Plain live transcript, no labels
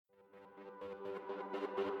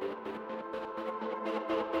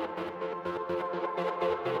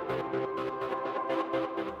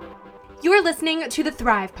You are listening to the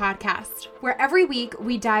Thrive podcast, where every week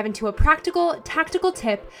we dive into a practical, tactical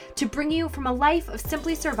tip to bring you from a life of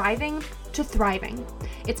simply surviving to thriving.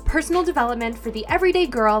 It's personal development for the everyday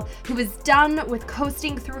girl who is done with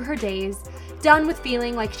coasting through her days, done with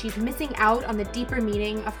feeling like she's missing out on the deeper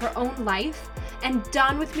meaning of her own life, and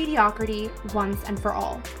done with mediocrity once and for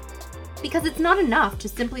all. Because it's not enough to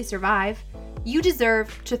simply survive. You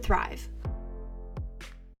deserve to thrive.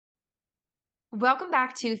 Welcome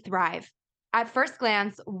back to Thrive. At first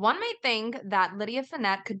glance, one might think that Lydia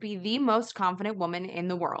Fenet could be the most confident woman in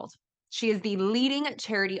the world. She is the leading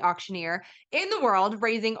charity auctioneer in the world,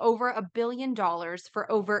 raising over $1 billion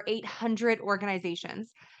for over 800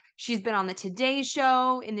 organizations. She's been on the Today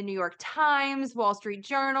Show, in the New York Times, Wall Street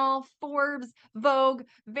Journal, Forbes, Vogue,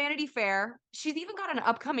 Vanity Fair. She's even got an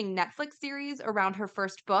upcoming Netflix series around her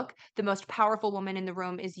first book, The Most Powerful Woman in the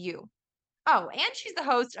Room Is You. Oh, and she's the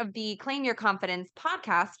host of the Claim Your Confidence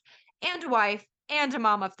podcast, and a wife, and a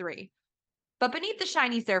mom of 3. But beneath the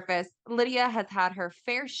shiny surface, Lydia has had her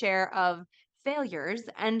fair share of failures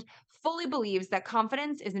and fully believes that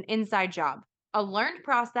confidence is an inside job, a learned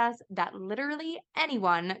process that literally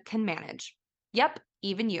anyone can manage. Yep,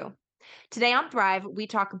 even you. Today on Thrive, we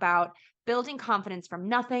talk about building confidence from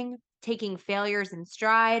nothing, taking failures in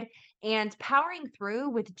stride, and powering through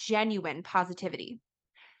with genuine positivity.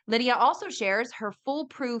 Lydia also shares her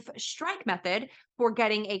foolproof strike method for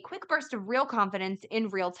getting a quick burst of real confidence in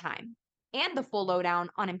real time, and the full lowdown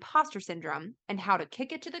on imposter syndrome and how to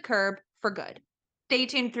kick it to the curb for good. Stay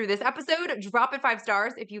tuned through this episode. Drop it 5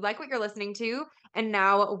 stars if you like what you're listening to. And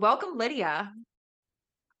now, welcome, Lydia.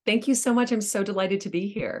 Thank you so much. I'm so delighted to be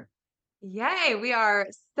here. Yay, we are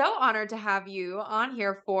so honored to have you on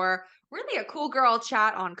here for really a cool girl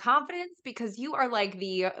chat on confidence, because you are like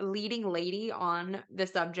the leading lady on the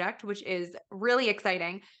subject, which is really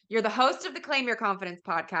exciting. You're the host of the Claim Your Confidence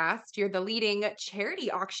podcast. You're the leading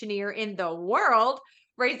charity auctioneer in the world,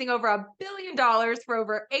 raising over $1 billion for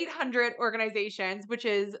over 800 organizations, which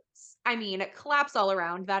is, claps all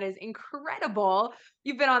around. That is incredible.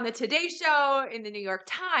 You've been on the Today Show, in the New York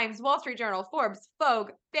Times, Wall Street Journal, Forbes, Vogue,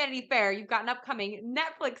 Vanity Fair. You've got an upcoming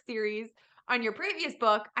Netflix series on your previous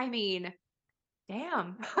book.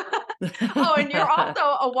 Damn. Oh, and you're also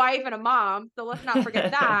a wife and a mom, so let's not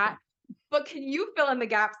forget that. But can you fill in the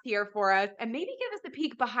gaps here for us and maybe give us a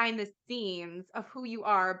peek behind the scenes of who you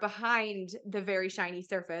are behind the very shiny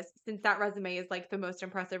surface, since that resume is like the most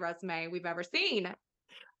impressive resume we've ever seen?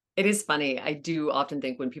 It is funny. I do often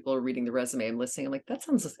think when people are reading the resume and listening, I'm like, that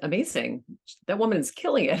sounds amazing. That woman is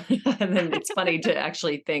killing it. And then it's funny to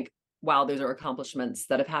actually think, wow, those are accomplishments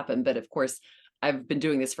that have happened. But of course, I've been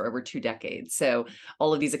doing this for over 2 decades. So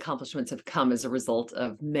all of these accomplishments have come as a result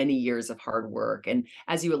of many years of hard work. And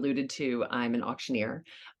as you alluded to, I'm an auctioneer.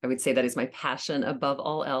 I would say that is my passion above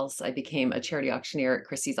all else. I became a charity auctioneer at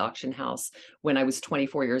Christie's Auction House when I was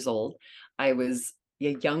 24 years old. I was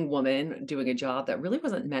a young woman doing a job that really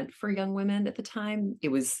wasn't meant for young women at the time. It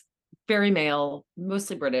was very male,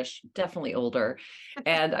 mostly British, definitely older.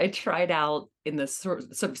 And I tried out in the sort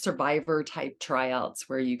of survivor type tryouts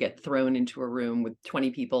where you get thrown into a room with 20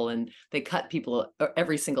 people and they cut people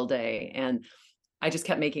every single day. And I just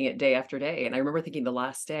kept making it day after day. And I remember thinking the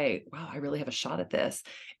last day, wow, I really have a shot at this.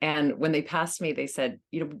 And when they passed me, they said,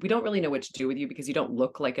 we don't really know what to do with you because you don't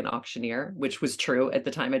look like an auctioneer, which was true at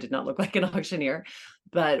the time. I did not look like an auctioneer,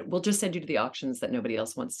 but we'll just send you to the auctions that nobody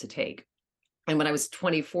else wants to take. And when I was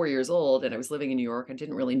 24 years old and I was living in New York, I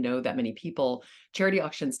didn't really know that many people. Charity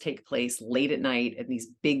auctions take place late at night at these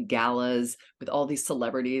big galas with all these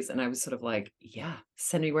celebrities. And I was sort of like, yeah,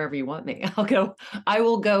 send me wherever you want me. I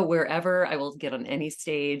will go wherever. I will get on any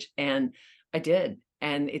stage. And I did.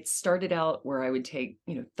 And it started out where I would take,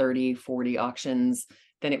 30, 40 auctions.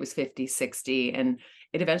 Then it was 50, 60. And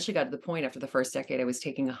it eventually got to the point after the first decade, I was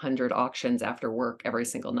taking 100 auctions after work every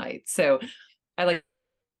single night. So I like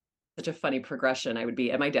such a funny progression. I would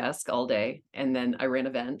be at my desk all day, and then I ran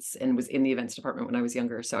events and was in the events department when I was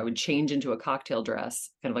younger. So I would change into a cocktail dress,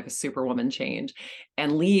 kind of like a superwoman change,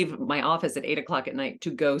 and leave my office at 8 o'clock at night to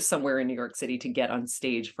go somewhere in New York City to get on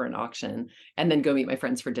stage for an auction, and then go meet my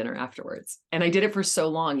friends for dinner afterwards. And I did it for so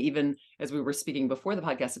long, even as we were speaking before the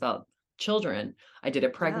podcast about children. I did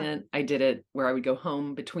it pregnant. Yeah. I did it where I would go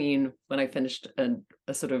home between when I finished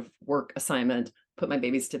a sort of work assignment, put my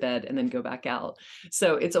babies to bed, and then go back out.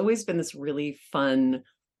 So it's always been this really fun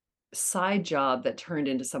side job that turned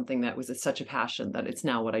into something that was such a passion that it's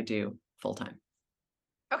now what I do full time.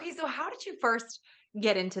 Okay, so how did you first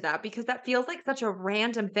get into that? Because that feels like such a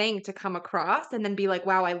random thing to come across and then be like,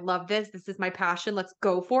 wow, I love this. This is my passion. Let's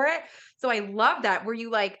go for it. So I love that. Were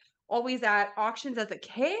you like always at auctions as a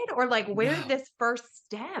kid, or like where did No. this first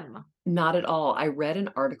stem? Not at all. I read an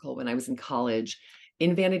article when I was in college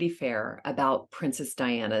in Vanity Fair about Princess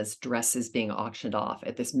Diana's dresses being auctioned off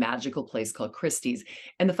at this magical place called Christie's.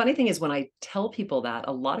 And the funny thing is, when I tell people that,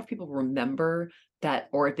 a lot of people remember that,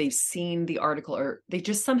 or if they've seen the article, or they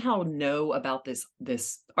just somehow know about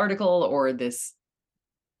this article or this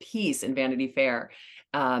piece in Vanity Fair.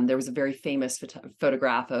 There was a very famous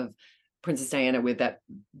photograph of Princess Diana with that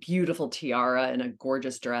beautiful tiara and a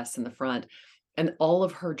gorgeous dress in the front. And all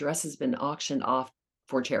of her dress has been auctioned off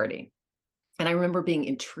for charity. And I remember being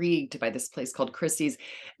intrigued by this place called Christie's.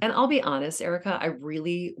 And I'll be honest, Erica, I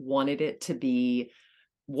really wanted it to be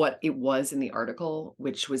what it was in the article,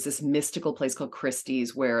 which was this mystical place called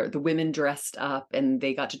Christie's, where the women dressed up and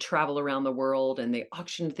they got to travel around the world and they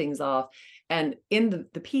auctioned things off. And in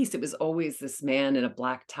the piece, it was always this man in a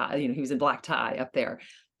black tie, he was in black tie up there.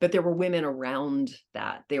 But there were women around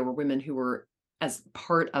that. There were women who were as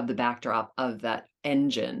part of the backdrop of that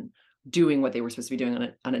engine doing what they were supposed to be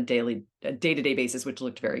doing on a day-to-day basis, which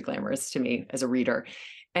looked very glamorous to me as a reader.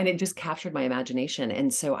 And it just captured my imagination.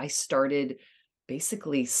 And so I started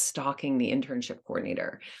basically stalking the internship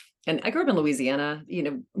coordinator. And I grew up in Louisiana.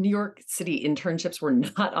 New York City internships were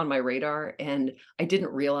not on my radar. And I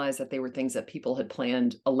didn't realize that they were things that people had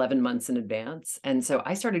planned 11 months in advance. And so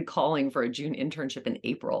I started calling for a June internship in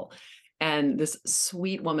April. And this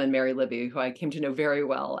sweet woman, Mary Libby, who I came to know very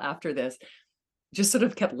well after this, just sort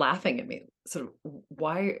of kept laughing at me. Sort of,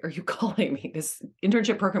 why are you calling me? This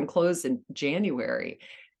internship program closed in January.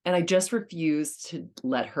 And I just refused to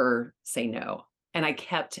let her say no. And I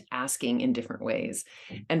kept asking in different ways.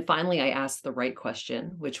 And finally, I asked the right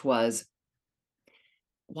question, which was,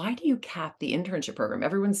 why do you cap the internship program?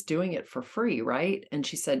 Everyone's doing it for free, right? And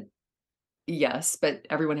she said, yes, but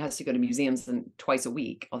everyone has to go to museums twice a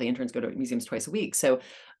week. All the interns go to museums twice a week. So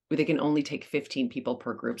they can only take 15 people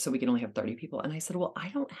per group. So we can only have 30 people. And I said, well, I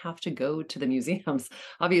don't have to go to the museums.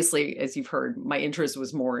 Obviously, as you've heard, my interest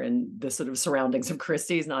was more in the sort of surroundings of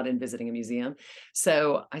Christie's, not in visiting a museum.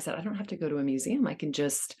 So I said, I don't have to go to a museum. I can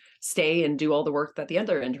just stay and do all the work that the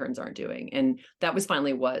other interns aren't doing. And that was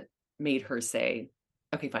finally what made her say,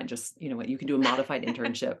 okay, fine, just, you know what, you can do a modified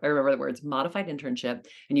internship. I remember the words, modified internship,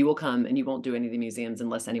 and you will come and you won't do any of the museums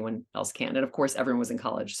unless anyone else can. And of course, everyone was in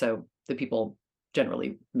college. So the people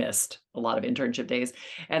generally missed a lot of internship days.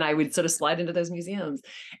 And I would sort of slide into those museums.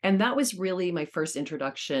 And that was really my first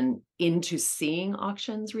introduction into seeing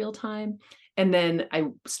auctions real time. And then I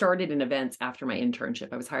started in events after my internship.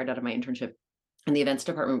 I was hired out of my internship, and the events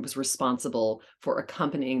department was responsible for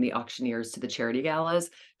accompanying the auctioneers to the charity galas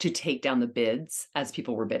to take down the bids as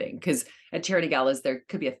people were bidding. Because at charity galas, there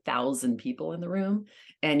could be 1,000 people in the room,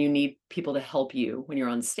 and you need people to help you when you're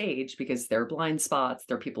on stage because there are blind spots,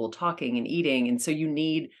 there are people talking and eating. And so you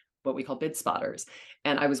need what we call bid spotters.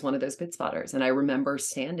 And I was one of those bid spotters. And I remember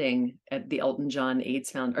standing at the Elton John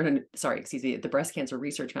AIDS the Breast Cancer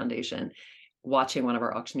Research Foundation, watching one of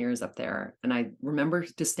our auctioneers up there. And I remember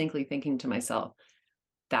distinctly thinking to myself,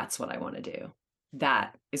 that's what I want to do.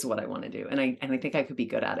 That is what I want to do. And I think I could be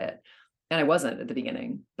good at it. And I wasn't at the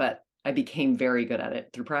beginning, but I became very good at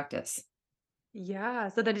it through practice. Yeah.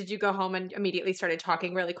 So then did you go home and immediately started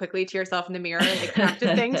talking really quickly to yourself in the mirror, like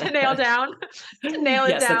practicing to nail down, to nail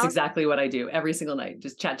it Yes, that's down? exactly what I do every single night.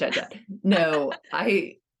 Just chat, chat, chat. No,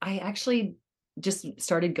 I actually just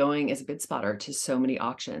started going as a bid spotter to so many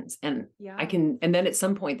auctions. And Yeah. and then at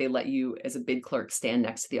some point they let you as a bid clerk stand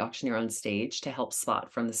next to the auctioneer on stage to help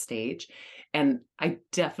spot from the stage. And I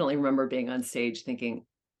definitely remember being on stage thinking,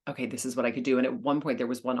 okay, this is what I could do. And at one point there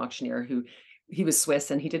was one auctioneer who, he was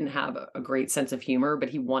Swiss and he didn't have a great sense of humor, but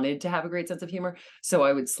he wanted to have a great sense of humor. So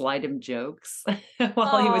I would slide him jokes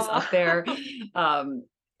while he was Oh. up there.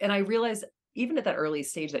 And I realized even at that early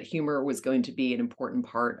stage that humor was going to be an important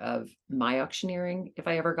part of my auctioneering if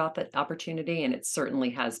I ever got that opportunity. And it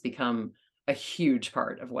certainly has become a huge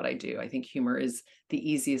part of what I do. I think humor is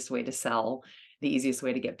the easiest way to sell, the easiest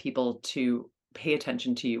way to get people to pay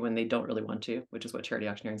attention to you when they don't really want to, which is what charity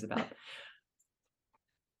auctioneering is about.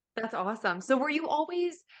 That's awesome. So were you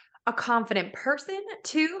always a confident person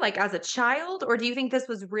too, like as a child, or do you think this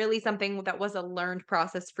was really something that was a learned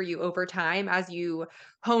process for you over time as you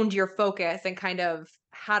honed your focus and kind of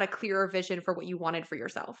had a clearer vision for what you wanted for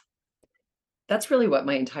yourself? That's really what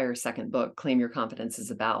my entire second book, Claim Your Confidence,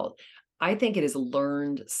 is about. I think it is a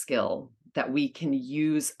learned skill that we can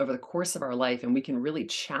use over the course of our life, and we can really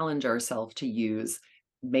challenge ourselves to use,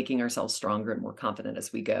 making ourselves stronger and more confident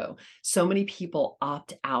as we go. So many people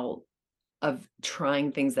opt out of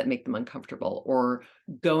trying things that make them uncomfortable or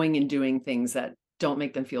going and doing things that don't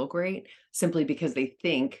make them feel great simply because they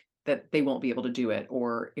think that they won't be able to do it,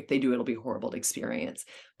 or if they do, it'll be a horrible experience.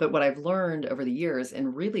 But what I've learned over the years,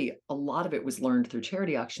 and really a lot of it was learned through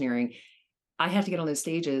charity auctioneering, I had to get on those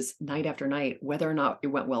stages night after night, whether or not it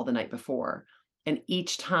went well the night before. And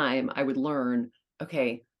each time I would learn,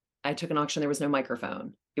 okay, I took an auction, there was no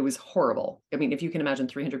microphone. It was horrible. I mean, if you can imagine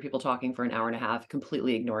 300 people talking for an hour and a half,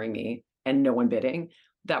 completely ignoring me and no one bidding,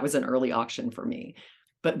 that was an early auction for me.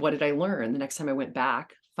 But what did I learn? The next time I went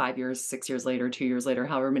back, 5 years, 6 years later, 2 years later,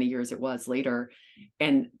 however many years it was later,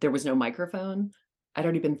 and there was no microphone, I'd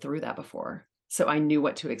already been through that before. So I knew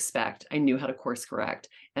what to expect. I knew how to course correct.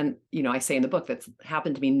 And, I say in the book that's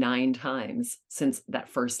happened to me 9 times since that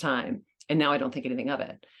first time. And now I don't think anything of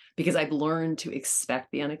it because I've learned to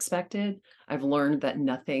expect the unexpected. I've learned that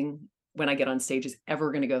nothing when I get on stage is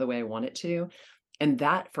ever going to go the way I want it to. And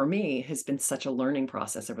that for me has been such a learning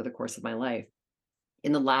process over the course of my life.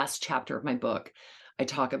 In the last chapter of my book, I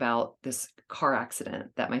talk about this car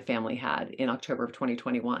accident that my family had in October of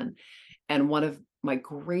 2021. And one of my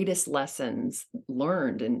greatest lessons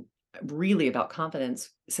learned and really about confidence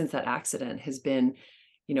since that accident has been,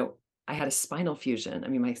 you know, I had a spinal fusion. I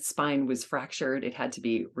mean, my spine was fractured. It had to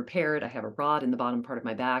be repaired. I have a rod in the bottom part of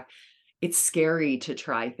my back. It's scary to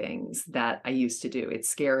try things that I used to do. It's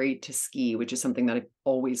scary to ski, which is something that I've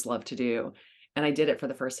always loved to do. And I did it for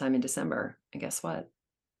the first time in December. And guess what?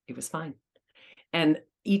 It was fine. And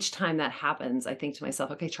each time that happens, I think to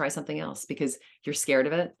myself, okay, try something else because you're scared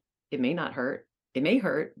of it. It may not hurt. It may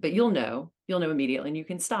hurt, but you'll know immediately and you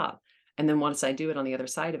can stop. And then once I do it on the other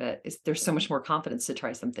side of it, is there's so much more confidence to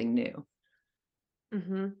try something new.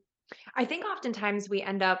 Hmm. I think oftentimes we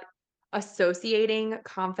end up associating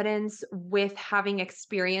confidence with having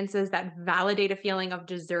experiences that validate a feeling of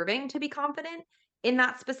deserving to be confident in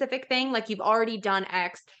that specific thing. Like you've already done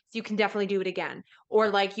X, so you can definitely do it again. Or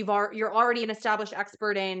like you're already an established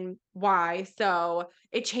expert in Y, so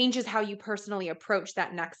it changes how you personally approach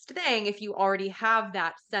that next thing if you already have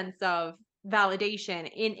that sense of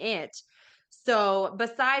validation in it. So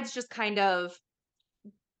besides just kind of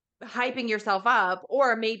hyping yourself up,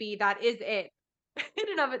 or maybe that is it in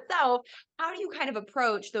and of itself, how do you kind of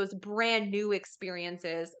approach those brand new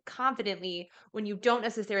experiences confidently when you don't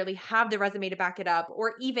necessarily have the resume to back it up,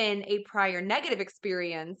 or even a prior negative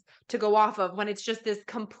experience to go off of when it's just this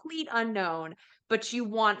complete unknown, but you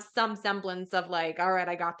want some semblance of like, all right,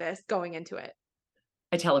 I got this going into it?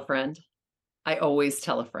 I tell a friend. I always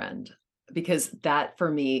tell a friend because that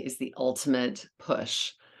for me is the ultimate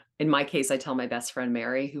push. In my case, I tell my best friend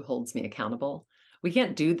Mary, who holds me accountable. We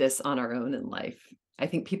can't do this on our own in life. I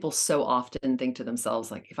think people so often think to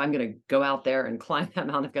themselves, like, if I'm going to go out there and climb that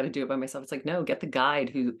mountain, I've got to do it by myself. It's like, no, get the guide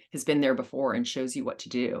who has been there before and shows you what to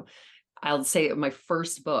do. I'll say my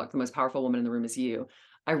first book, The Most Powerful Woman in the Room Is You.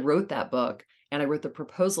 I wrote that book and I wrote the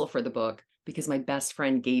proposal for the book because my best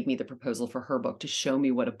friend gave me the proposal for her book to show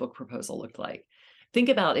me what a book proposal looked like. Think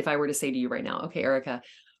about if I were to say to you right now, okay, Erica,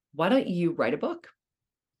 why don't you write a book?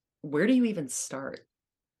 Where do you even start?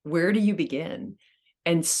 Where do you begin?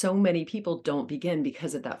 And so many people don't begin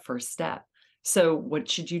because of that first step. So, what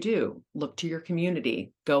should you do? Look to your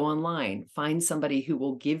community, go online, find somebody who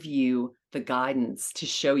will give you the guidance to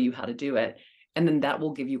show you how to do it. And then that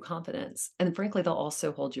will give you confidence. And frankly, they'll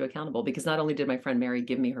also hold you accountable because not only did my friend Mary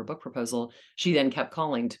give me her book proposal, she then kept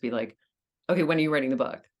calling to be like, okay, when are you writing the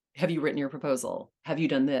book? Have you written your proposal? Have you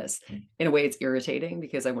done this? In a way, it's irritating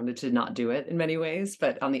because I wanted to not do it in many ways.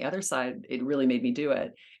 But on the other side, it really made me do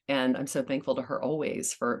it. And I'm so thankful to her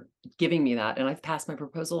always for giving me that. And I've passed my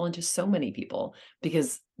proposal on to so many people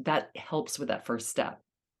because that helps with that first step.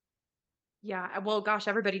 Yeah, well, gosh,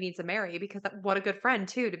 everybody needs a Mary because what a good friend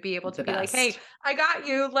too to be able to The be like, "Hey, best. I got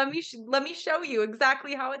you. Let me show you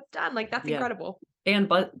exactly how it's done." Like that's Yeah. incredible. And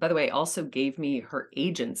but by the way, also gave me her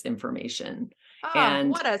agent's information. Oh, And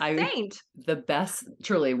what a I saint. the best,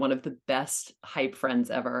 truly one of the best hype friends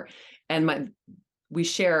ever. And we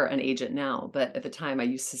share an agent now, but at the time I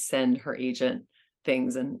used to send her agent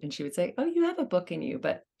things and she would say, "Oh, you have a book in you,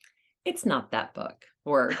 but it's not that book,"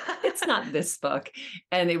 or "It's not this book."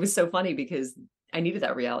 And it was so funny because I needed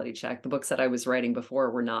that reality check. The books that I was writing before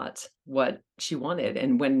were not what she wanted.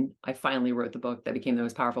 And when I finally wrote the book that became The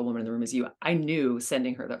Most Powerful Woman in the Room Is You, I knew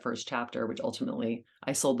sending her that first chapter, which ultimately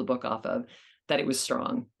I sold the book off of, that it was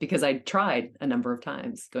strong because I tried a number of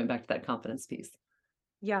times, going back to that confidence piece.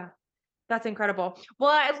 Yeah, that's incredible.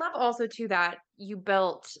 Well, I love also too that you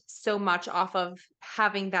built so much off of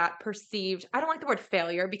having that perceived, I don't like the word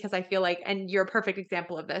failure because I feel like, and you're a perfect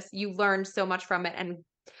example of this. You learned so much from it and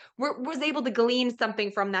was able to glean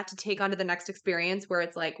something from that to take on to the next experience where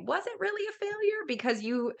it's like, was it really a failure? Because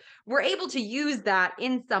you were able to use that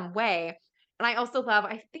in some way. And I also love,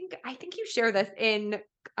 I think you share this in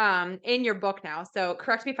in your book now, so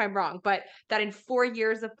correct me if I'm wrong, but that in 4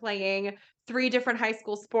 years of playing 3 different high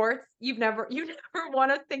school sports, you never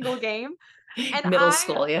won a single game, and Middle I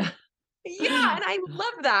school, yeah. yeah, and I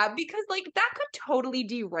love that because, like, that could totally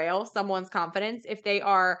derail someone's confidence if they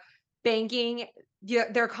are banking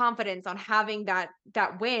their confidence on having that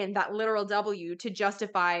win, that literal W to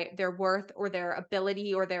justify their worth or their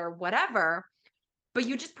ability or their whatever, but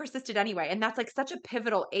you just persisted anyway, and that's, like, such a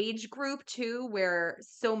pivotal age group too, where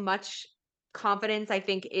so much confidence, I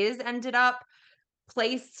think, is ended up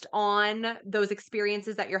placed on those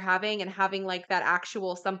experiences that you're having and having like that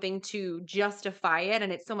actual something to justify it,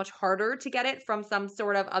 and it's so much harder to get it from some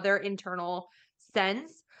sort of other internal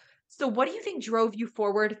sense. So what do you think drove you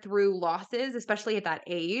forward through losses, especially at that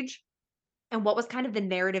age? And what was kind of the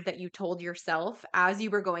narrative that you told yourself as you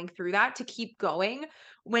were going through that to keep going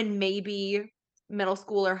when maybe middle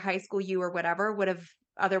school or high school you or whatever would have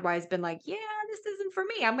otherwise been like, yeah, this isn't for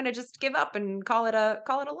me. I'm going to just give up and call it a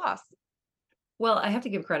loss. Well, I have to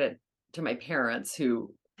give credit to my parents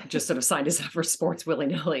who just sort of signed us up for sports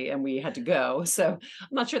willy-nilly and we had to go. So I'm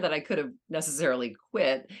not sure that I could have necessarily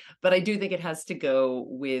quit, but I do think it has to go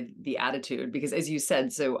with the attitude because as you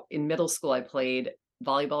said, so in middle school I played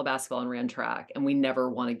volleyball, basketball, and ran track, and we never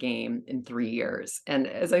won a game in 3 years. And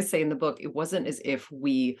as I say in the book, it wasn't as if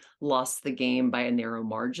we lost the game by a narrow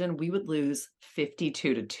margin. We would lose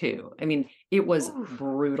 52-2. I mean, it was Oof.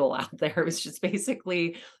 brutal out there. It was just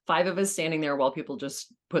basically 5 of us standing there while people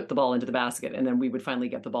just put the ball into the basket, and then we would finally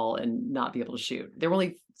get the ball and not be able to shoot. There were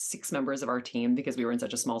only 6 members of our team because we were in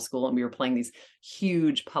such a small school, and we were playing these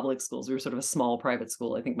huge public schools. We were sort of a small private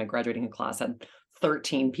school. I think my graduating class had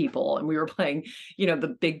 13 people, and we were playing,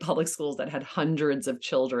 the big public schools that had hundreds of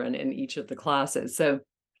children in each of the classes. So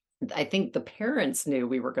I think the parents knew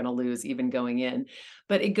we were going to lose even going in,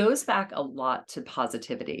 but it goes back a lot to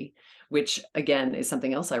positivity, which again is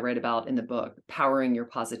something else I write about in the book, powering your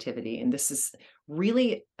positivity. And this is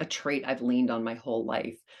really a trait I've leaned on my whole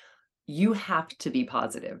life. You have to be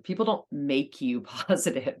positive. People don't make you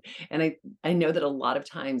positive. And I know that a lot of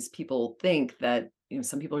times people think that,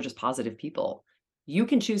 some people are just positive people. You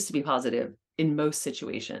can choose to be positive in most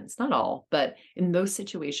situations, not all, but in most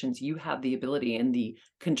situations, you have the ability and the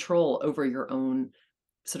control over your own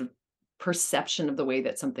sort of perception of the way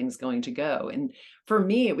that something's going to go. And for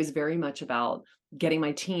me, it was very much about getting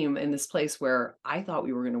my team in this place where I thought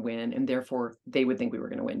we were going to win and therefore they would think we were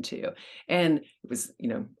going to win too. And it was,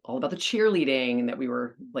 all about the cheerleading and that we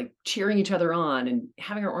were like cheering each other on and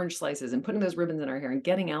having our orange slices and putting those ribbons in our hair and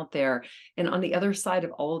getting out there. And on the other side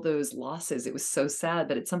of all of those losses, it was so sad,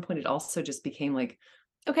 but at some point it also just became like,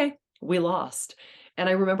 okay, we lost. And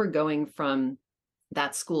I remember going from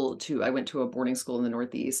that school to I went to a boarding school in the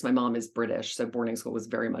Northeast. My mom is British, so boarding school was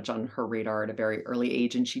very much on her radar at a very early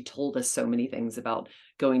age, and she told us so many things about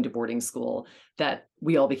going to boarding school that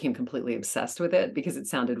we all became completely obsessed with it because it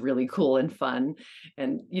sounded really cool and fun.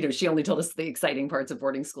 And, she only told us the exciting parts of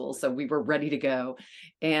boarding school, so we were ready to go.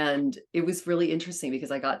 And it was really interesting because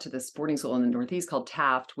I got to this boarding school in the Northeast called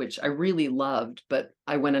Taft, which I really loved, but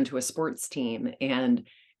I went onto a sports team and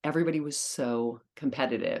everybody was so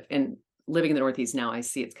competitive. And living in the Northeast now, I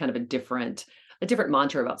see it's kind of a different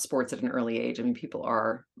mantra about sports at an early age. I mean, people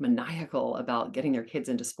are maniacal about getting their kids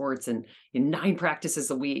into sports and 9 practices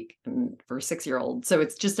a week and for a 6-year-old. So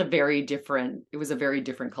it was a very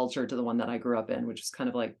different culture to the one that I grew up in, which is kind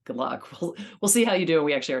of like, good luck. We'll see how you do. And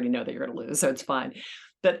we actually already know that you're going to lose. So it's fine.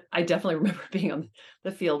 But I definitely remember being on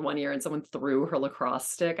the field one year and someone threw her lacrosse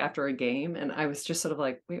stick after a game. And I was just sort of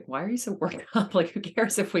like, wait, why are you so worked up? Like, who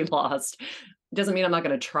cares if we lost? Doesn't mean I'm not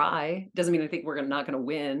going to try. Doesn't mean I think we're not going to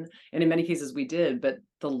win. And in many cases we did, but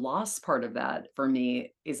the loss part of that for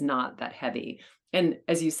me is not that heavy. And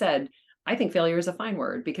as you said, I think failure is a fine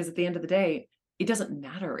word because at the end of the day, it doesn't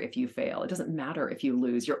matter if you fail. It doesn't matter if you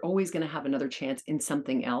lose. You're always going to have another chance in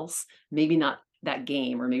something else. Maybe not that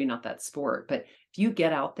game or maybe not that sport, but if you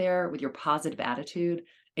get out there with your positive attitude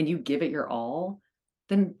and you give it your all,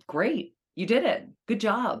 then great. You did it. Good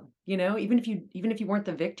job. Even if you weren't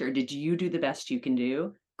the victor, did you do the best you can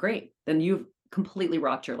do? Great. Then you've completely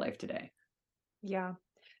rocked your life today. Yeah.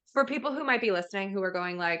 For people who might be listening who are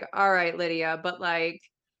going like, "All right, Lydia, but like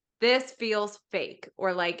this feels fake,"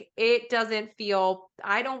 or like I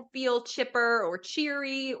don't feel chipper or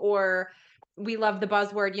cheery, or we love the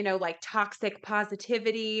buzzword, like toxic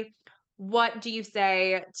positivity. What do you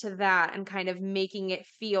say to that and kind of making it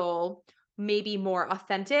feel maybe more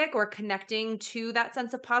authentic or connecting to that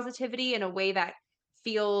sense of positivity in a way that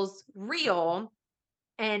feels real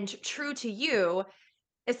and true to you,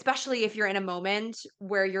 especially if you're in a moment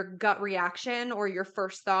where your gut reaction or your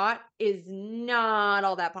first thought is not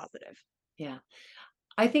all that positive? Yeah.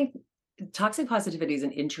 I think toxic positivity is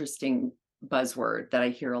an interesting buzzword that I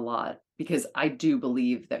hear a lot because I do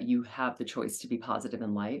believe that you have the choice to be positive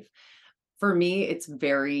in life. For me, it's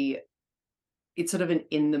sort of an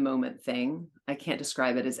in the moment thing. I can't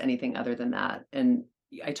describe it as anything other than that. And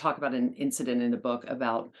I talk about an incident in the book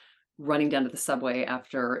about running down to the subway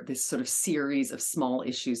after this sort of series of small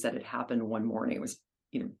issues that had happened one morning. It was,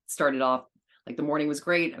 started off like the morning was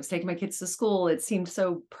great. I was taking my kids to school. It seemed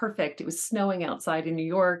so perfect. It was snowing outside in New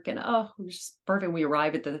York and it was just perfect. We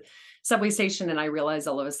arrived at the subway station and I realized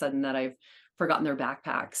all of a sudden that I've forgotten their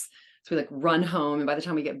backpacks. So we like run home. And by the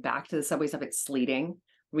time we get back to the subway stop, it's sleeting.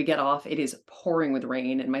 We get off, it is pouring with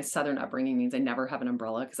rain, and my Southern upbringing means I never have an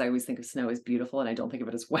umbrella because I always think of snow as beautiful and I don't think of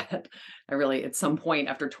it as wet. I really, at some point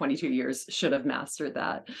after 22 years, should have mastered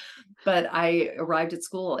that. But I arrived at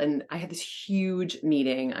school and I had this huge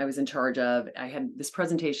meeting I was in charge of. I had this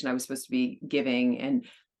presentation I was supposed to be giving, and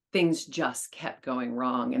things just kept going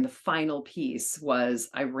wrong. And the final piece was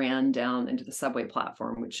I ran down into the subway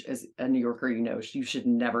platform, which as a New Yorker, you should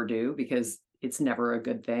never do because it's never a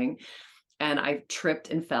good thing. And I tripped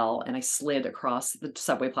and fell and I slid across the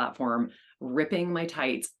subway platform, ripping my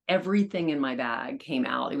tights. Everything in my bag came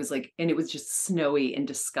out. It was like, and it was just snowy and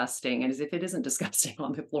disgusting. And as if it isn't disgusting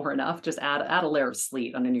on the floor enough, just add a layer of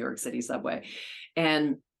sleet on a New York City subway.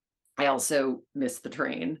 And I also missed the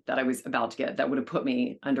train that I was about to get that would have put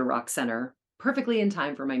me under Rock Center perfectly in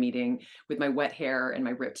time for my meeting with my wet hair and my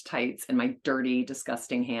ripped tights and my dirty,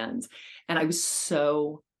 disgusting hands. And I was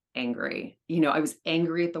so angry. I was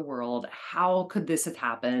angry at the world. How could this have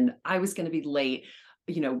happened? I was going to be late.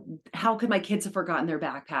 How could my kids have forgotten their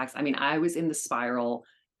backpacks? I mean, I was in the spiral.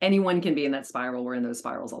 Anyone can be in that spiral. We're in those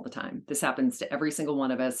spirals all the time. This happens to every single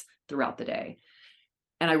one of us throughout the day.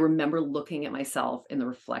 And I remember looking at myself in the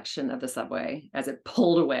reflection of the subway as it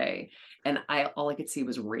pulled away. And all I could see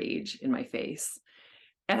was rage in my face.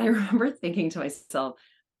 And I remember thinking to myself,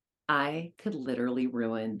 I could literally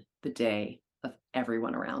ruin the day of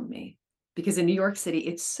everyone around me. Because in New York City,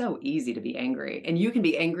 it's so easy to be angry. And you can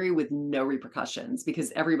be angry with no repercussions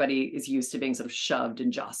because everybody is used to being sort of shoved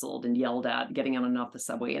and jostled and yelled at, getting on and off the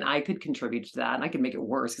subway. And I could contribute to that. And I could make it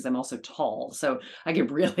worse because I'm also tall. So I could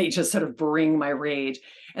really just sort of bring my rage.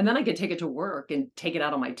 And then I could take it to work and take it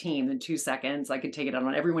out on my team in 2 seconds. I could take it out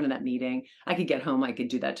on everyone in that meeting. I could get home. I could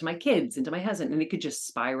do that to my kids and to my husband. And it could just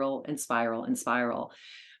spiral and spiral and spiral.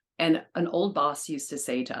 And an old boss used to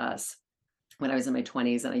say to us when I was in my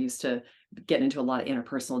 20s, and I used to get into a lot of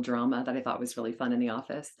interpersonal drama that I thought was really fun in the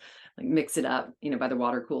office, like mix it up, by the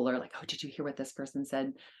water cooler, like, oh, did you hear what this person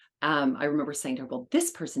said? I remember saying to her, well,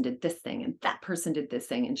 this person did this thing and that person did this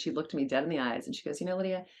thing. And she looked me dead in the eyes and she goes,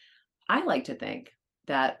 Lydia, I like to think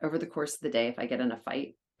that over the course of the day, if I get in a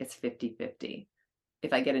fight, it's 50-50.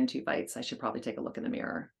 If I get in 2 fights, I should probably take a look in the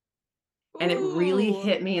mirror. And it really Ooh.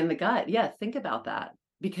 hit me in the gut. Yeah, think about that.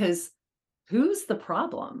 Because who's the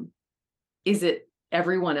problem? Is it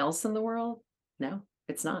everyone else in the world? No,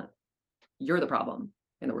 it's not. You're the problem,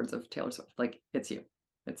 in the words of Taylor Swift. Like, it's you.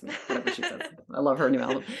 It's me, whatever she says. I love her new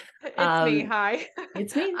album. It's me. Um, Hi.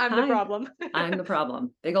 it's me. I'm the Hi. problem. I'm the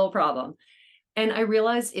problem. Big old problem. And I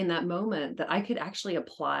realized in that moment that I could actually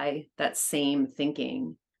apply that same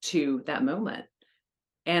thinking to that moment.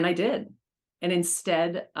 And I did. And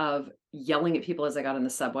instead of yelling at people as I got in the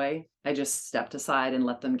subway, I just stepped aside and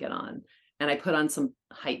let them get on. And I put on some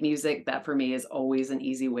hype music that for me is always an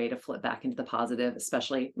easy way to flip back into the positive,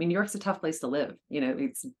 especially, I mean, New York's a tough place to live.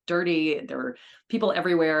 It's dirty. There are people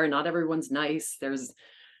everywhere. Not everyone's nice. There's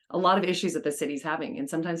a lot of issues that the city's having. And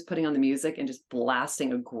sometimes putting on the music and just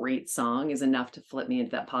blasting a great song is enough to flip me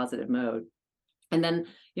into that positive mode. And then,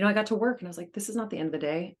 I got to work and I was like, this is not the end of the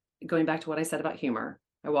day. Going back to what I said about humor.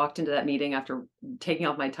 I walked into that meeting after taking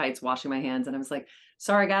off my tights, washing my hands, and I was like,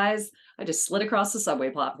 sorry, guys, I just slid across the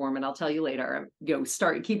subway platform and I'll tell you later.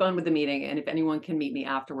 Keep on with the meeting. And if anyone can meet me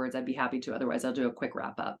afterwards, I'd be happy to. Otherwise, I'll do a quick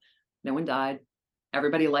wrap up. No one died.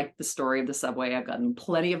 Everybody liked the story of the subway. I've gotten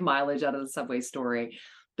plenty of mileage out of the subway story.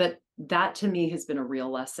 But that to me has been a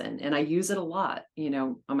real lesson. And I use it a lot.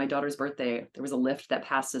 On my daughter's birthday, there was a Lyft that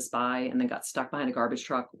passed us by and then got stuck behind a garbage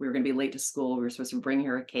truck. We were going to be late to school. We were supposed to bring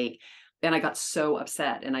her a cake. And I got so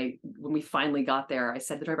upset. And when we finally got there, I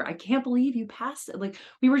said to the driver, I can't believe you passed it. Like,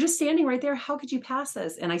 we were just standing right there. How could you pass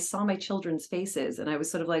us? And I saw my children's faces. And I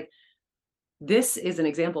was sort of like, this is an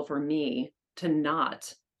example for me to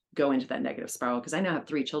not go into that negative spiral because I now have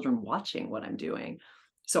 3 children watching what I'm doing.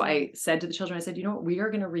 So I said to the children, I said, you know what, we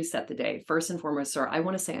are going to reset the day. First and foremost, sir, I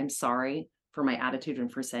want to say I'm sorry for my attitude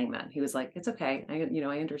and for saying that. He was like, it's okay.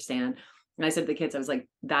 I understand. And I said to the kids, I was like,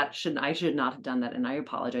 I should not have done that. And I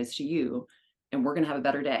apologize to you. And we're going to have a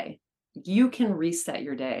better day. You can reset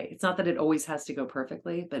your day. It's not that it always has to go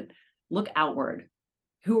perfectly, but look outward.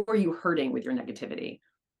 Who are you hurting with your negativity?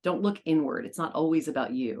 Don't look inward. It's not always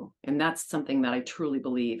about you. And that's something that I truly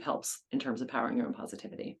believe helps in terms of powering your own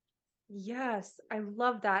positivity. Yes, I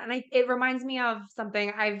love that. And it reminds me of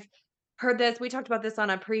something I've heard this. We talked about this on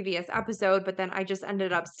a previous episode, but then I just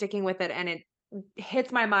ended up sticking with it and it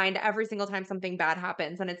hits my mind every single time something bad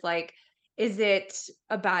happens. And it's like, is it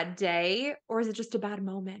a bad day or is it just a bad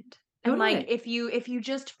moment? And like Totally. if you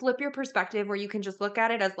just flip your perspective where you can just look at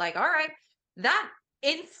it as like, all right, that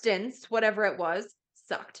instance, whatever it was,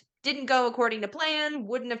 sucked. Didn't go according to plan,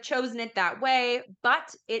 wouldn't have chosen it that way,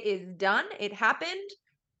 but it is done. It happened,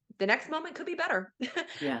 the next moment could be better.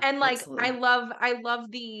 Yeah, And like absolutely. I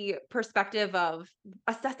love the perspective of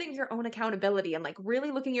assessing your own accountability and like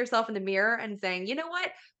really looking yourself in the mirror and saying, "You know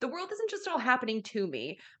what? The world isn't just all happening to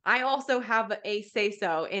me. I also have a say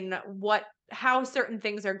so in what how certain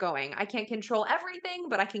things are going. I can't control everything,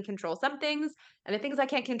 but I can control some things. And the things I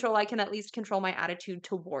can't control, I can at least control my attitude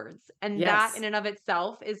towards." And that in Yes. and of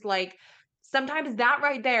itself is like sometimes that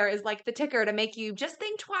right there is like the ticker to make you just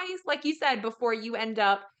think twice, like you said, before you end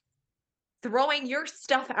up throwing your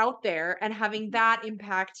stuff out there and having that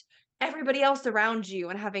impact everybody else around you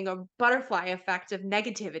and having a butterfly effect of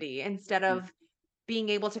negativity instead Yeah. of being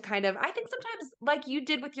able to kind of I think sometimes like you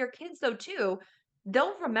did with your kids though too,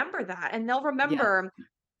 they'll remember that and they'll Yeah. remember,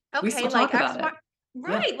 We okay, still like talk X, about Y it.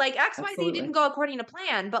 Yeah, right, like XYZ didn't absolutely. go according to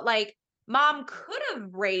plan, but like mom could have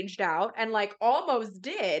raged out and like almost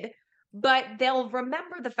did, but they'll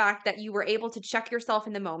remember the fact that you were able to check yourself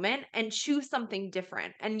in the moment and choose something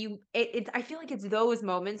different. And it's I feel like it's those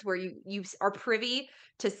moments where are privy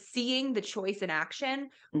to seeing the choice in action,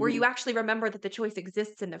 where you Mhm. actually remember that the choice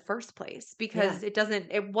exists in the first place Yeah. because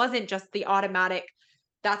it wasn't just the automatic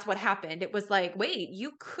that's what happened. It was like, "Wait,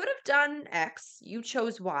 you could have done X, you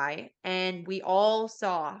chose Y, and we all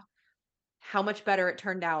saw how much better it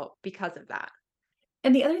turned out because of that."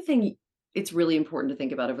 And the other thing it's really important to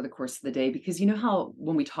think about over the course of the day, because you know how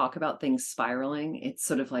when we talk about things spiraling, it's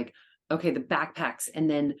sort of like, okay, the backpacks and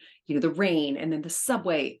then, the rain and then the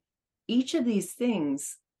subway. Each of these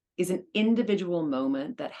things is an individual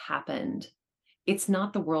moment that happened. It's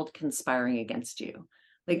not the world conspiring against you.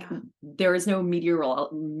 Like Yeah. there is no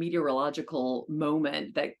meteorological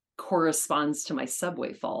moment that corresponds to my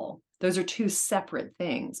subway fall. Those are two separate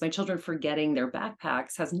things. My children forgetting their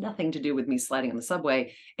backpacks has nothing to do with me sliding on the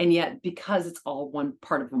subway. And yet, because it's all one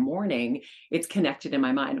part of the morning, it's connected in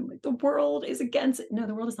my mind. I'm like, the world is against it. No,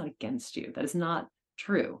 the world is not against you. That is not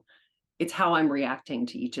true. It's how I'm reacting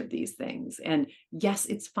to each of these things. And yes,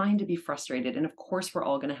 it's fine to be frustrated. And of course, we're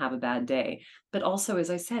all going to have a bad day. But also, as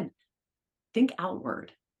I said, think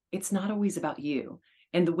outward. It's not always about you.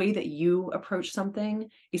 And the way that you approach something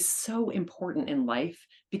is so important in life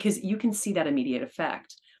because you can see that immediate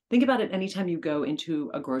effect. Think about it anytime you go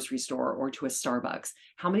into a grocery store or to a Starbucks.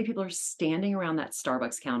 How many people are standing around that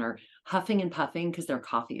Starbucks counter huffing and puffing because their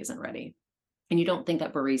coffee isn't ready? And you don't think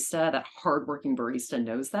that barista, that hardworking barista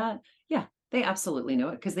knows that? Yeah, they absolutely know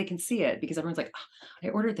it because they can see it because everyone's like, "Oh, I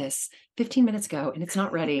ordered this 15 minutes ago and it's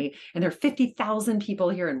not ready. And there are 50,000 people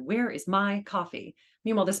here. And where is my coffee?"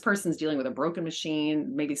 Meanwhile, this person's dealing with a broken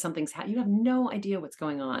machine. Maybe you have no idea what's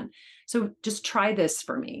going on. So just try this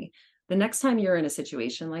for me. The next time you're in a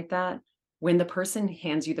situation like that, when the person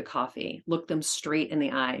hands you the coffee, look them straight in the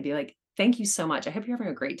eye and be like, "Thank you so much. I hope you're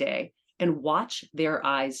having a great day." And watch their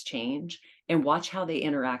eyes change and watch how they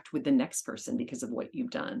interact with the next person because of what you've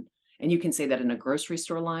done. And you can say that in a grocery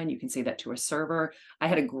store line, you can say that to a server. I've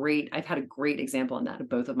had a great example on that of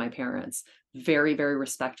both of my parents. Very, very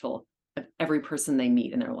respectful of every person they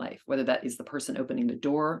meet in their life, whether that is the person opening the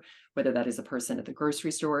door, whether that is a person at the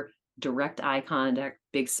grocery store, direct eye contact,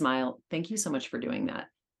 big smile. Thank you so much for doing that.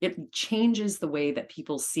 It changes the way that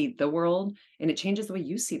people see the world and it changes the way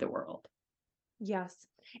you see the world. Yes.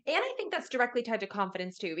 And I think that's directly tied to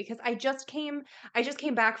confidence too, because I just came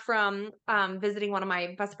back from visiting one of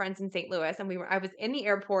my best friends in St. Louis and I was in the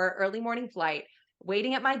airport, early morning flight,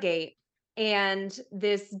 waiting at my gate, and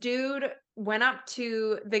this dude went up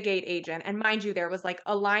to the gate agent. And mind you, there was like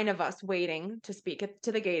a line of us waiting to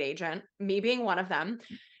to the gate agent, me being one of them.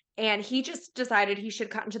 And he just decided he should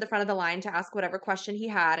cut into the front of the line to ask whatever question he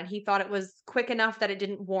had. And he thought it was quick enough that it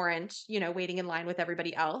didn't warrant, waiting in line with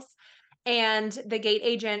everybody else. And the gate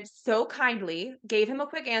agent so kindly gave him a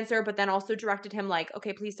quick answer, but then also directed him like,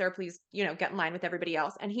 okay, please, sir, please, get in line with everybody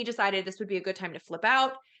else. And he decided this would be a good time to flip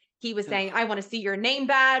out. He was saying, Ugh, I want to see your name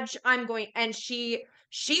badge. I'm going. And she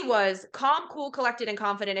was calm, cool, collected, and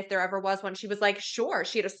confident if there ever was one. She was like, sure.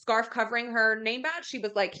 She had a scarf covering her name badge. She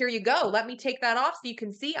was like, here you go. Let me take that off so you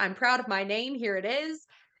can see I'm proud of my name. Here it is.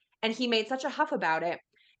 and he made such a huff about it.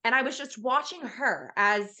 And I was just watching her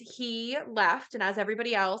as he left and as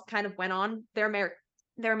everybody else kind of went on their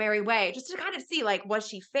merry way, just to kind of see, like, was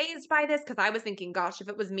she fazed by this? Because I was thinking, gosh, if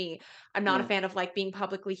it was me, I'm not a Yeah, fan of like being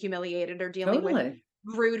publicly humiliated or dealing with totally.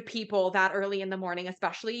 rude people that early in the morning,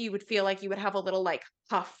 especially. You would feel like you would have a little like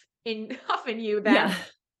huff in huff in you Yeah. then.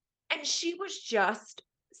 And she was just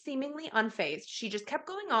seemingly unfazed. She just kept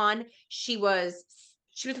going on. She was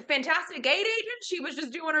a fantastic gate agent. She was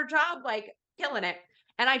just doing her job, like, killing it.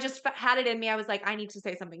 And I just had it in me. I was like, I need to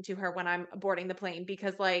say something to her when I'm boarding the plane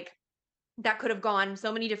because, like, that could have gone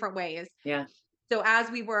so many different ways. Yeah. So as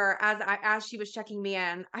she was checking me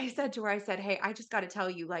in, I said to her, I said, "Hey, I just got to tell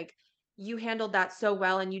you, like, you handled that so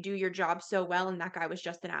well and you do your job so well, and that guy was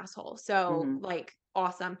just an asshole. So, Mhm. like,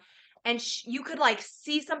 awesome." And you could like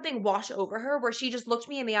see something wash over her where she just looked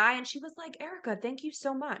me in the eye and she was like, "Erica, thank you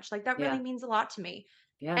so much. Like, that really Yeah. means a lot to me."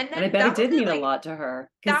 Yeah. And And I then bet it that was did it. mean a Like, lot to her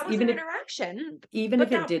because that was an interaction. even But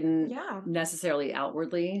if it that, didn't yeah, necessarily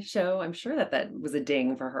outwardly show, I'm sure that that was a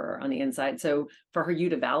ding for her on the inside. So for her, you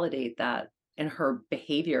to validate that and her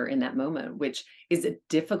behavior in that moment, which is a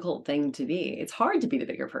difficult thing to be. It's hard to be the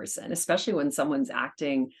bigger person, especially when someone's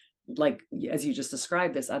acting like as you just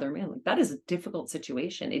described this other man. Like that is a difficult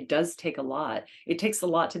situation. It does take a lot. It takes a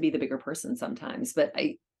lot to be the bigger person sometimes, but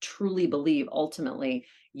I truly believe ultimately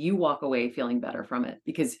you walk away feeling better from it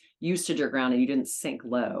because you stood your ground and you didn't sink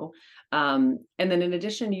low. And then in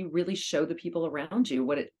addition, you really show the people around you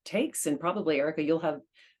what it takes. And probably, Erica, you'll have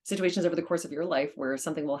situations over the course of your life where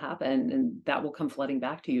something will happen and that will come flooding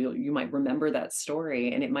back to you. You might remember that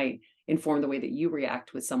story and it might inform the way that you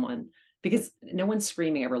react with someone because no one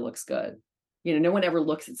screaming ever looks good. You know, no one ever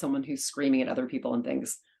looks at someone who's screaming at other people and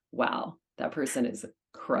thinks, wow, that person is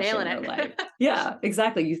crushing nailing their it. life. Yeah,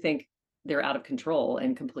 exactly. You think they're out of control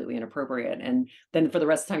and completely inappropriate. And then for the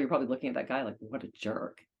rest of the time, you're probably looking at that guy like, what a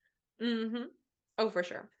jerk. Hmm. Oh, for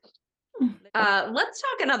sure. Let's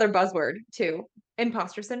talk another buzzword too,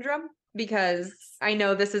 imposter syndrome, because I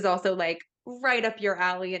know this is also like right up your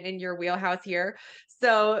alley and in your wheelhouse here.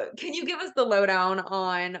 So, can you give us the lowdown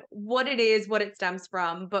on what it is, what it stems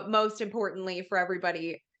from, but most importantly for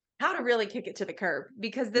everybody, how to really kick it to the curb?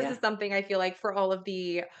 Because this is Yeah. something I feel like for all of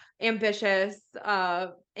the ambitious,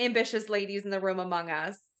 ambitious ladies in the room among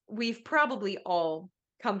us, we've probably all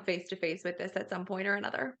come face to face with this at some point or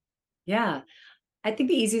another. Yeah. I think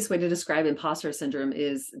the easiest way to describe imposter syndrome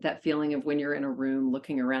is that feeling of when you're in a room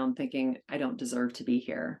looking around thinking, I don't deserve to be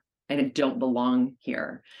here and I don't belong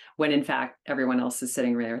here. When in fact, everyone else is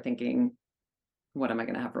sitting there thinking, what am I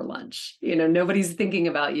going to have for lunch? You know, nobody's thinking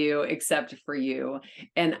about you except for you.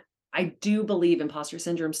 And I do believe imposter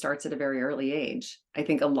syndrome starts at a very early age. I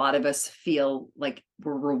think a lot of us feel like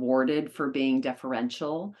we're rewarded for being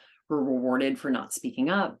deferential, we're rewarded for not speaking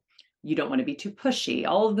up. You don't want to be too pushy.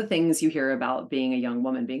 All of the things you hear about being a young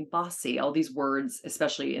woman, being bossy, all these words,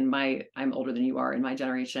 especially I'm older than you are, in my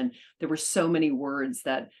generation, there were so many words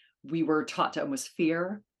that we were taught to almost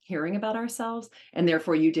fear hearing about ourselves. And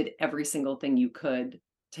therefore, you did every single thing you could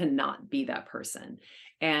to not be that person.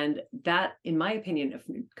 And that, in my opinion,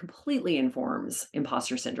 completely informs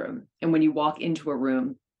imposter syndrome. And when you walk into a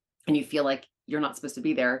room and you feel like you're not supposed to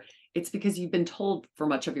be there, it's because you've been told for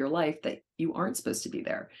much of your life that you aren't supposed to be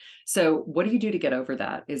there. So, what do you do to get over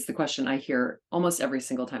that? Is the question I hear almost every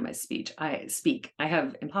single time I speak. I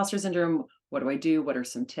have imposter syndrome. What do I do? What are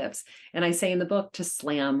some tips? And I say in the book to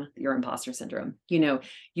slam your imposter syndrome. You know,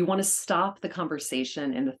 you want to stop the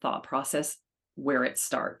conversation and the thought process where it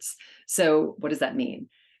starts. So, what does that mean?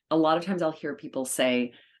 A lot of times I'll hear people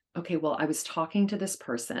say, okay, well, I was talking to this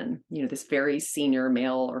person, you know, this very senior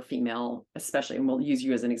male or female, especially, and we'll use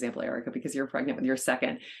you as an example, Erica, because you're pregnant with your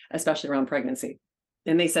second, especially around pregnancy.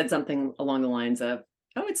 And they said something along the lines of,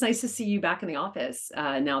 oh, it's nice to see you back in the office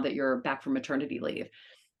now that you're back from maternity leave.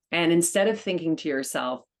 And instead of thinking to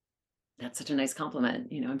yourself, that's such a nice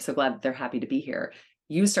compliment. You know, I'm so glad that they're happy to be here.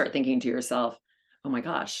 You start thinking to yourself, oh my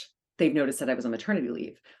gosh, they've noticed that I was on maternity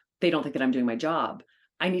leave. They don't think that I'm doing my job.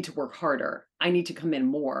 I need to work harder. I need to come in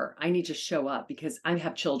more. I need to show up because I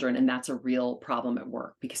have children and that's a real problem at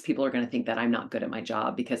work because people are going to think that I'm not good at my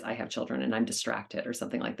job because I have children and I'm distracted or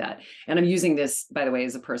something like that. And I'm using this, by the way,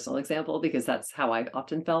 as a personal example because that's how I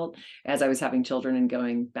often felt as I was having children and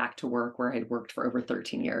going back to work where I had worked for over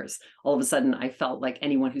 13 years. All of a sudden, I felt like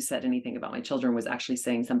anyone who said anything about my children was actually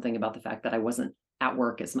saying something about the fact that I wasn't at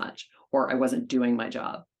work as much or I wasn't doing my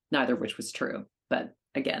job, neither of which was true. But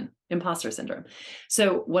again, imposter syndrome.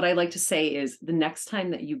 So, what I like to say is the next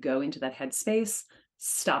time that you go into that headspace,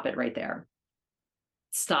 stop it right there.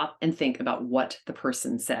 Stop and think about what the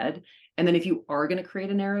person said. And then, if you are going to create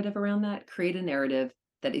a narrative around that, create a narrative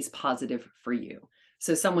that is positive for you.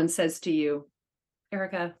 So someone says to you,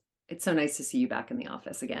 Erica, it's so nice to see you back in the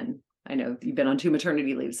office again. I know you've been on 2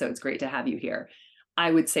 maternity leaves, so it's great to have you here. I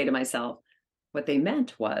would say to myself, what they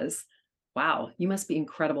meant was, wow, you must be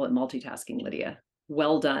incredible at multitasking, Lydia.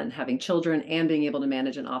 Well done having children and being able to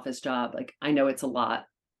manage an office job. Like, I know it's a lot.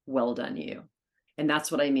 Well done, you. And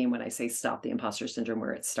that's what I mean when I say stop the imposter syndrome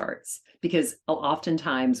where it starts, because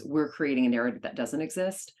oftentimes we're creating a narrative that doesn't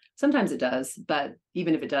exist. Sometimes it does, but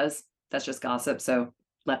even if it does, that's just gossip. So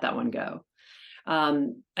let that one go.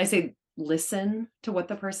 I say listen to what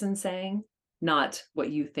the person's saying, not what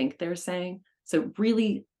you think they're saying. So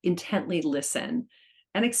really intently listen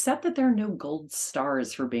and accept that there are no gold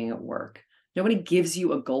stars for being at work. Nobody gives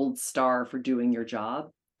you a gold star for doing your job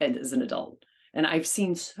as an adult. And I've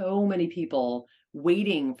seen so many people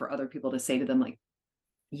waiting for other people to say to them, like,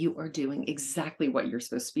 you are doing exactly what you're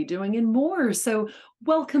supposed to be doing and more. So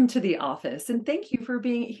welcome to the office. And thank you for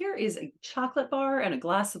being here is a chocolate bar and a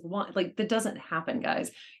glass of wine. Like, that doesn't happen, guys.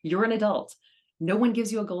 You're an adult. No one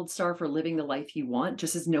gives you a gold star for living the life you want,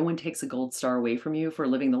 just as no one takes a gold star away from you for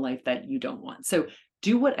living the life that you don't want. So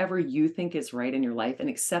do whatever you think is right in your life and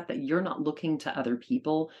accept that you're not looking to other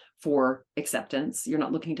people for acceptance. You're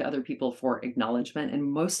not looking to other people for acknowledgement. And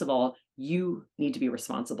most of all, you need to be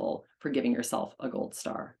responsible for giving yourself a gold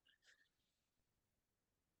star.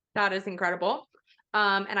 That is incredible.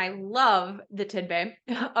 And I love the tidbit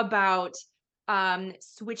about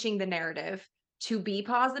switching the narrative to be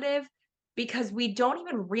positive, because we don't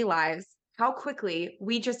even realize how quickly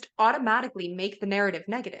we just automatically make the narrative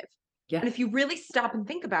negative. Yeah. And if you really stop and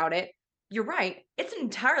think about it, you're right. It's an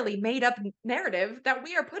entirely made up narrative that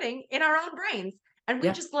we are putting in our own brains, and we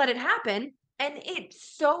Yeah. just let it happen. And it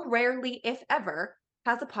so rarely, if ever,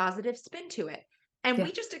 has a positive spin to it. And Yeah.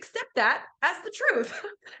 we just accept that as the truth.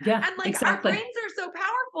 Yeah. And like our Exactly. brains are so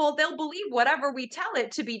powerful, they'll believe whatever we tell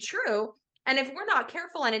it to be true. And if we're not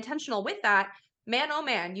careful and intentional with that, man, oh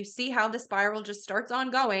man, you see how the spiral just starts on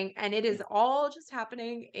going, and it is all just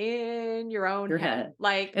happening in your own Your head. head.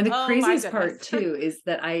 Like, And the oh my craziest goodness. part too is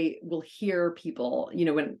that I will hear people,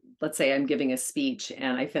 when let's say I'm giving a speech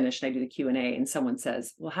and I finish and I do the Q&A and someone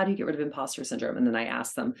says, well, how do you get rid of imposter syndrome? And then I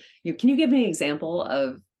ask them, can you give me an example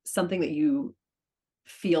of something that you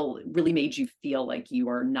feel really made you feel like you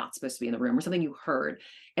are not supposed to be in the room, or something you heard?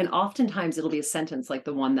 And oftentimes it'll be a sentence like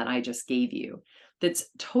the one that I just gave you, that's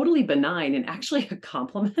totally benign and actually a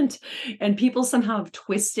compliment. And people somehow have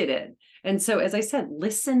twisted it. And so, as I said,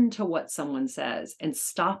 listen to what someone says and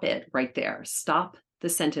stop it right there. Stop the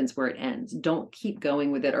sentence where it ends. Don't keep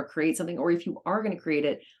going with it or create something. Or if you are going to create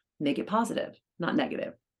it, make it positive, not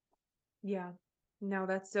negative. Yeah. No,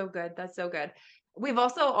 that's so good. That's so good. We've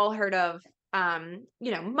also all heard of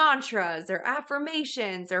mantras or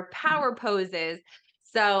affirmations or power poses.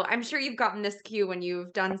 So I'm sure you've gotten this cue when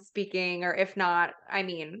you've done speaking, or if not, I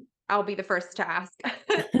mean, I'll be the first to ask.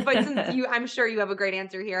 But since I'm sure you have a great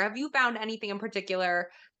answer here. Have you found anything in particular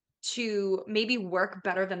to maybe work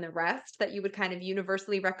better than the rest that you would kind of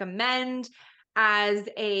universally recommend as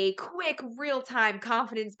a quick real-time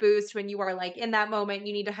confidence boost when you are like in that moment,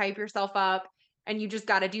 you need to hype yourself up and you just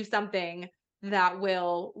got to do something that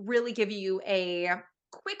will really give you a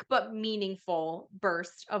quick but meaningful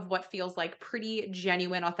burst of what feels like pretty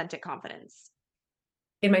genuine, authentic confidence?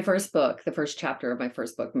 In my first book, the first chapter of my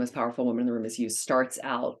first book, The Most Powerful Woman in the Room Is You, starts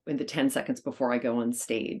out in the 10 seconds before I go on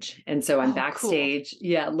stage. And so I'm Oh, cool. backstage,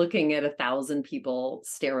 looking at 1,000 people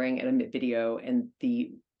staring at a video, and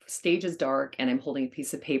the stage is dark, and I'm holding a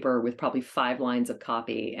piece of paper with probably 5 lines of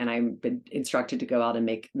copy. And I'm been instructed to go out and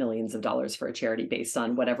make millions of dollars for a charity based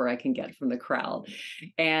on whatever I can get from the crowd.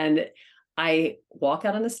 And I walk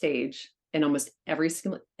out on the stage, and almost every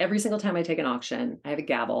single time I take an auction, I have a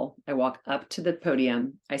gavel. I walk up to the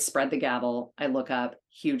podium, I spread the gavel, I look up,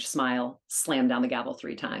 huge smile, slam down the gavel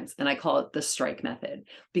 3 times. And I call it the strike method,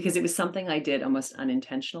 because it was something I did almost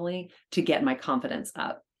unintentionally to get my confidence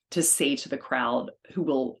up, to say to the crowd, who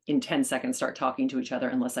will in 10 seconds start talking to each other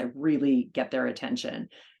unless I really get their attention,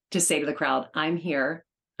 to say to the crowd, I'm here,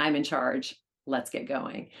 I'm in charge, let's get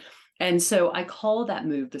going. And so I call that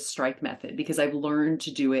move the strike method, because I've learned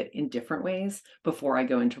to do it in different ways before I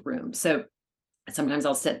go into rooms. So sometimes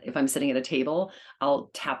if I'm sitting at a table, I'll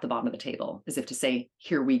tap the bottom of the table as if to say,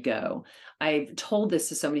 here we go. I've told this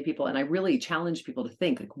to so many people, and I really challenge people to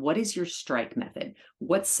think, like, what is your strike method?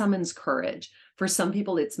 What summons courage? For some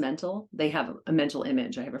people, it's mental. They have a mental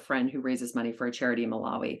image. I have a friend who raises money for a charity in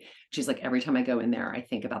Malawi. She's like, every time I go in there, I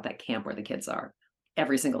think about that camp where the kids are.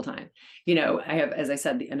 Every single time. I have, as I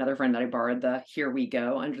said, another friend that I borrowed the here we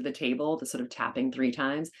go under the table, the sort of tapping 3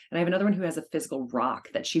 times. And I have another one who has a physical rock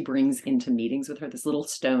that she brings into meetings with her, this little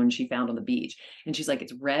stone she found on the beach. And she's like,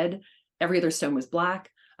 it's red every other stone was black.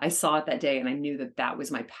 I saw it that day and I knew that that was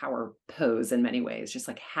my power pose in many ways, just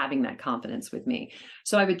like having that confidence with me.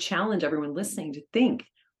 So I would challenge everyone listening to think,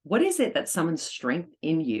 what is it that summons strength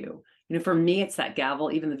in you? For me, it's that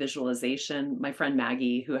gavel, even the visualization. My friend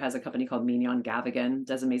Maggie, who has a company called Mignon Gavigan,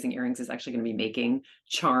 does amazing earrings, is actually going to be making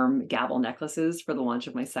charm gavel necklaces for the launch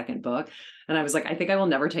of my second book. And I was like, I think I will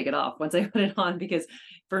never take it off once I put it on, because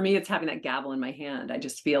for me, it's having that gavel in my hand. I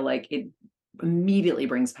just feel like it immediately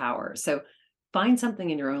brings power. So find something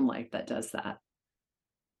in your own life that does that.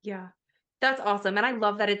 Yeah. That's awesome. And I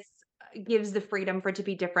love that gives the freedom for it to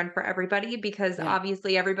be different for everybody, because Yeah.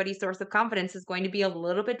 obviously everybody's source of confidence is going to be a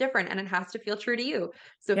little bit different, and it has to feel true to you.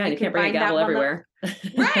 So if Yeah. And you you can can't bring a find that gavel one little everywhere.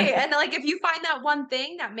 right. And like if you find that one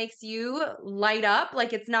thing that makes you light up,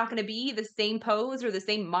 like it's not going to be the same pose or the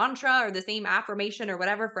same mantra or the same affirmation or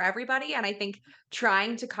whatever for everybody. And I think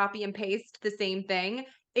trying to copy and paste the same thing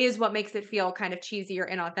is what makes it feel kind of cheesy or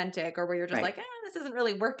inauthentic, or where you're just Right. like, this isn't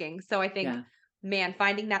really working. So I think, Yeah. man,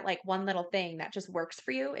 finding that like one little thing that just works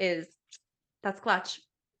for you that's clutch.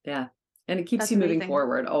 Yeah. And it keeps That's you moving amazing.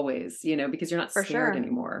 forward always, because you're not For scared sure.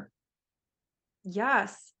 anymore.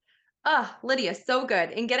 Yes. Lydia, so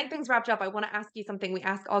good. In getting things wrapped up, I want to ask you something we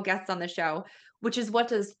ask all guests on the show, which is, what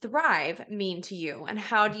does thrive mean to you? And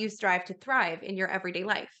how do you strive to thrive in your everyday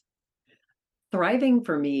life? Thriving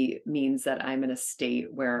for me means that I'm in a state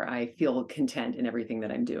where I feel content in everything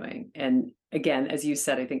that I'm doing. And again, as you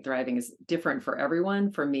said, I think thriving is different for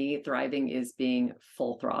everyone. For me, thriving is being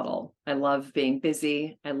full throttle. I love being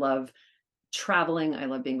busy. I love traveling. I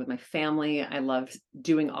love being with my family. I love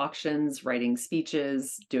doing auctions, writing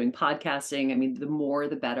speeches, doing podcasting. I mean, the more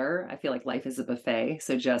the better. I feel like life is a buffet.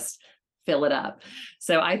 So just fill it up.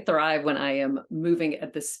 So I thrive when I am moving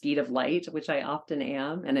at the speed of light, which I often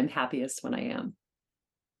am, and I'm happiest when I am.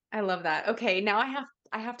 I love that. Okay, now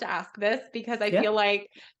I have to ask this, because I Yeah. feel like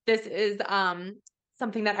this is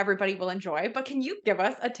something that everybody will enjoy. But can you give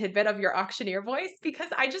us a tidbit of your auctioneer voice? Because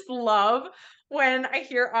I just love when I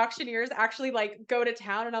hear auctioneers actually like go to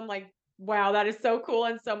town, and I'm like, wow, that is so cool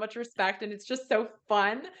and so much respect, and it's just so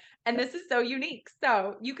fun. And this is so unique.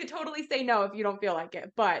 So you could totally say no if you don't feel like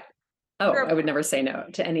it, but Oh, I you're would never say no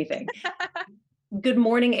to anything. Good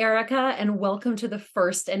morning, Erica, and welcome to the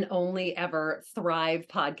first and only ever Thrive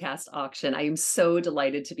podcast auction. I am so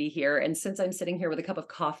delighted to be here. And since I'm sitting here with a cup of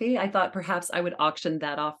coffee, I thought perhaps I would auction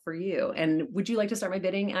that off for you. And would you like to start my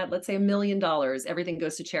bidding at, let's say, $1 million? Everything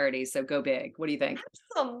goes to charity, so go big. What do you think?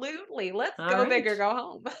 absolutely, let's All go big right. or go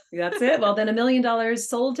home. That's it. Well, then $1 million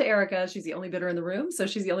sold to Erica. She's the only bidder in the room, so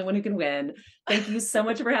she's the only one who can win. Thank you so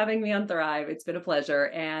much for having me on Thrive. It's been a pleasure,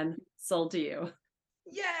 and sold to you.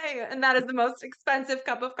 Yay! And that is the most expensive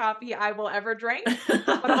cup of coffee I will ever drink,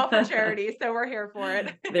 but all for charity, so we're here for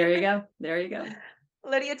it. There you go. There you go.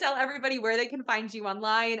 Lydia, tell everybody where they can find you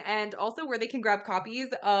online, and also where they can grab copies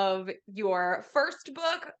of your first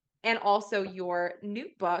book and also your new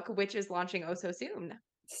book, which is launching oh so soon.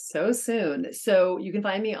 So soon. So you can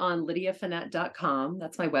find me on lydiafenet.com.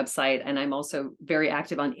 That's my website. And I'm also very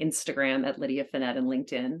active on Instagram at Lydia Fenet, and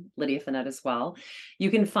LinkedIn, Lydia Fenet as well. You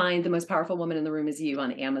can find The Most Powerful Woman in the Room Is You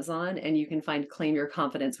on Amazon, and you can find Claim Your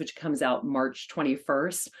Confidence, which comes out March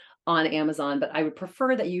 21st on Amazon, but I would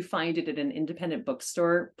prefer that you find it at an independent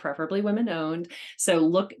bookstore, preferably women owned. So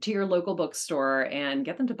look to your local bookstore and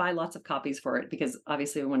get them to buy lots of copies for it, because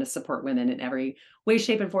obviously we want to support women in every way,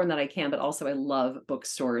 shape, and form that I can, but also I love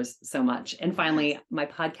bookstores so much. And finally, my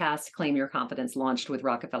podcast, Claim Your Confidence, launched with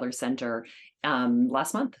Rockefeller Center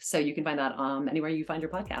last month. So you can find that anywhere you find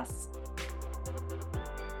your podcasts.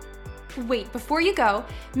 Wait, before you go,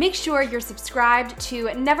 make sure you're subscribed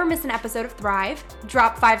to never miss an episode of Thrive.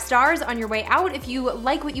 Drop 5 stars on your way out if you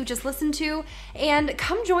like what you just listened to, and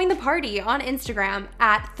come join the party on Instagram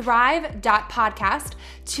at thrive.podcast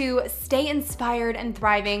to stay inspired and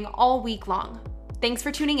thriving all week long. Thanks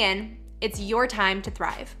for tuning in. It's your time to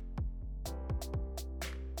thrive.